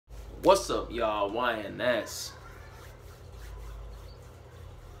What's up, y'all? YNS.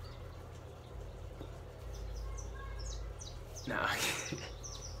 Nah.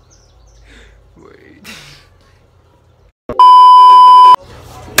 Wait.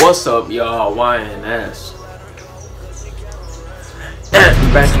 What's up, y'all? YNS.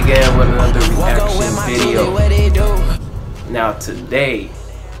 Back again with another reaction video. Now today,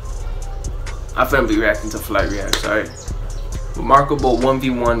 I'm finna be reacting to Flight Reacts, alright? Remarkable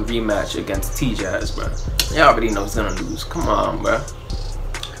 1v1 rematch against Jass, bro. Y'all already know he's gonna lose. Come on, bro.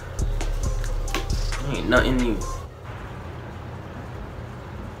 Ain't nothing new.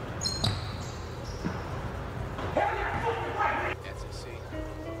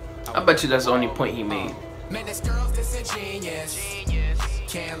 I bet you that's the only point he made. Man, this girl's just a genius.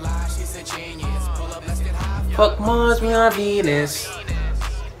 Can't lie, she's a genius. Pull up, let's get high. Fuck Mars, we on Venus.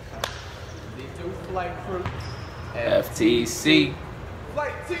 FTC.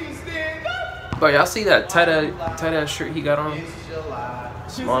 Bro, y'all see that tight ass shirt he got on?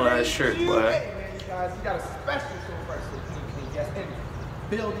 Small ass shirt, boy. He got a special person in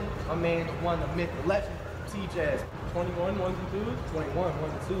the building. My man, the one, the myth, the legend, Jass. 21 ones and twos. 21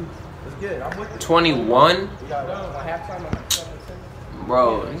 ones and twos. It's good. I'm with it. 21? We got halftime. I'm like 7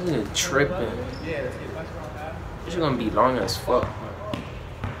 Bro, this nigga tripping. Yeah, let's get This is gonna be long as fuck.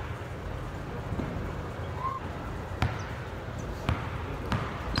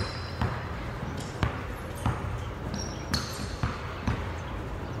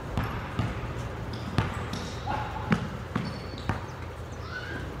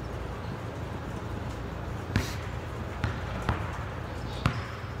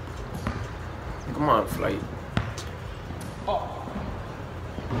 Come on, Flight.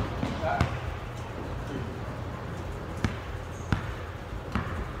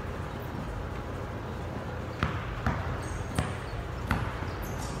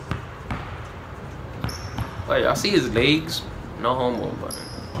 Wait, y'all see his legs? No homo, but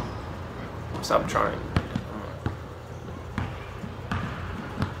stop trying.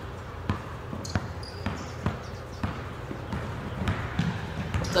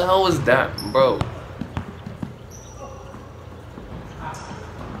 What the hell was that, bro?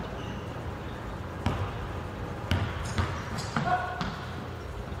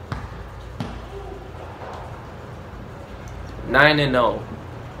 Nine and 0.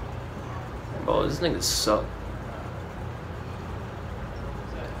 Bro, this nigga suck.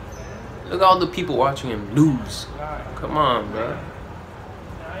 Look at all the people watching him lose. Come on, bro.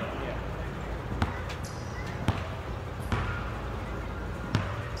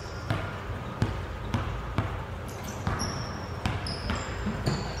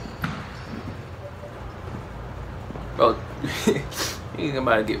 Bro, he's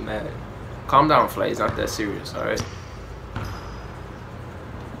about to get mad. Calm down, Flight. It's not that serious, alright?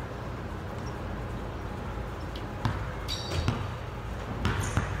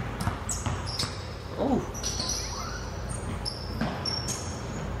 Oh.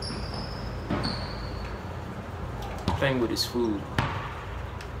 Playing with his food.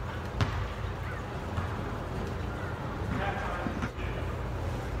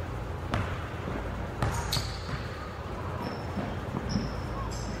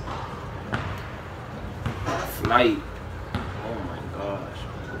 Flight. Oh my gosh.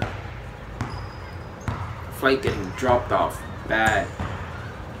 Flight getting dropped off bad.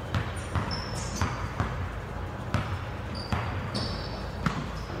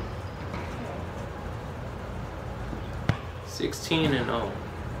 $16 and 0.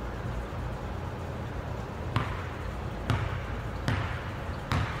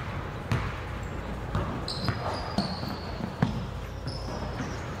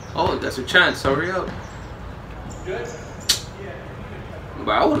 Oh, that's a chance. Hurry up. Good?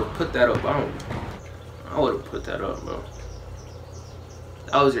 But I would have put that up. I would have put that up, bro.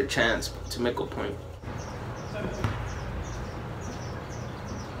 That was your chance to make a point.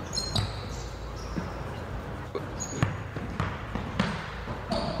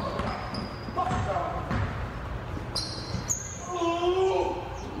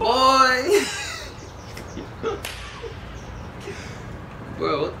 Boy!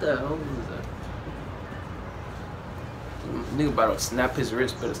 Bro, what the hell was that? Nigga about to snap his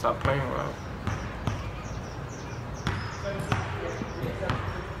wrist, better stop playing around.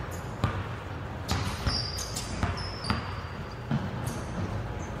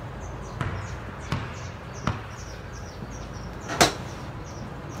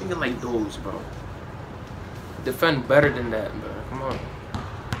 Nigga like those, bro. Defend better than that, bro. Come on.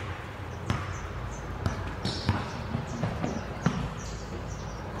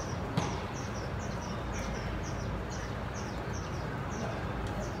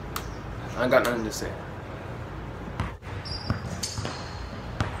 I got nothing to say.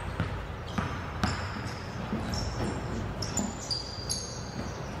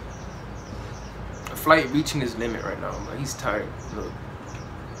 Flight reaching his limit right now, but he's tired. Look.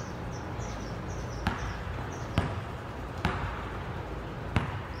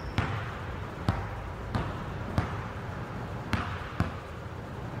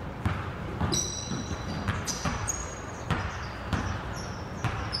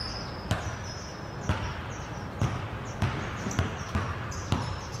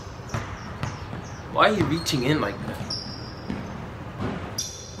 Why are you reaching in like that?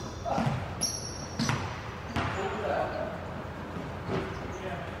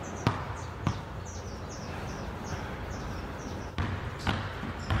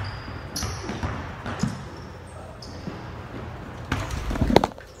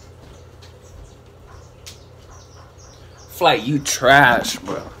 Flight, you trash,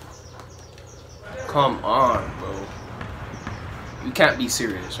 bro. Come on, bro. You can't be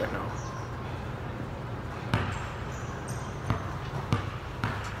serious right now.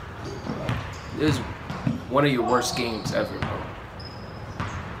 This is one of your worst games ever, bro.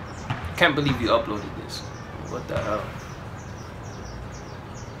 Can't believe you uploaded this. What the hell?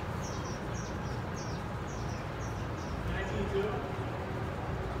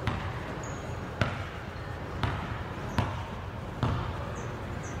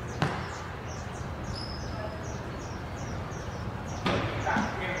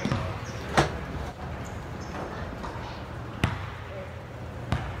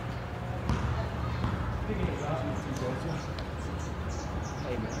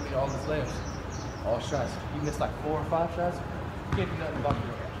 Hey man, you need all these layers. All shots. You missed like 4 or 5 shots. You can't do nothing about it.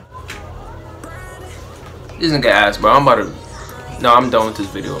 This nigga ass, bro. I'm about to. No, I'm done with this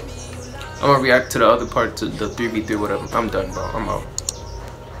video. I'm gonna react to the other part, to the 3v3, whatever. I'm done, bro. I'm out.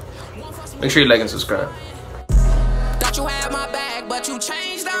 Make sure you like and subscribe. Thought you had my back, but you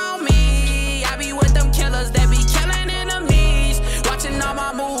changed on me. I be with them killers that be killing enemies. Watching all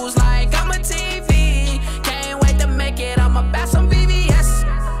my moves like I'm a TV. Can't wait to make it. I'ma bash some BBS.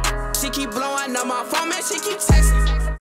 She keep blowing up my phone, man. She keep texting.